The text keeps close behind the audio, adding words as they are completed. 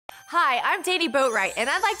Hi, I'm Danny Boatwright, and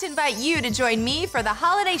I'd like to invite you to join me for the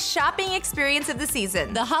holiday shopping experience of the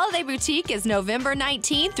season. The Holiday Boutique is November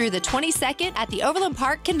 19th through the 22nd at the Overland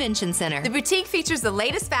Park Convention Center. The boutique features the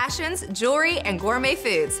latest fashions, jewelry, and gourmet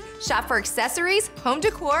foods. Shop for accessories, home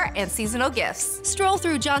decor, and seasonal gifts. Stroll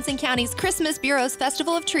through Johnson County's Christmas Bureau's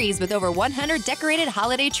Festival of Trees with over 100 decorated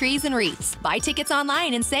holiday trees and wreaths. Buy tickets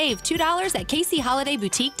online and save $2 at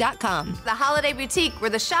KCHolidayBoutique.com. The Holiday Boutique, where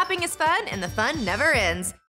the shopping is fun and the fun never ends.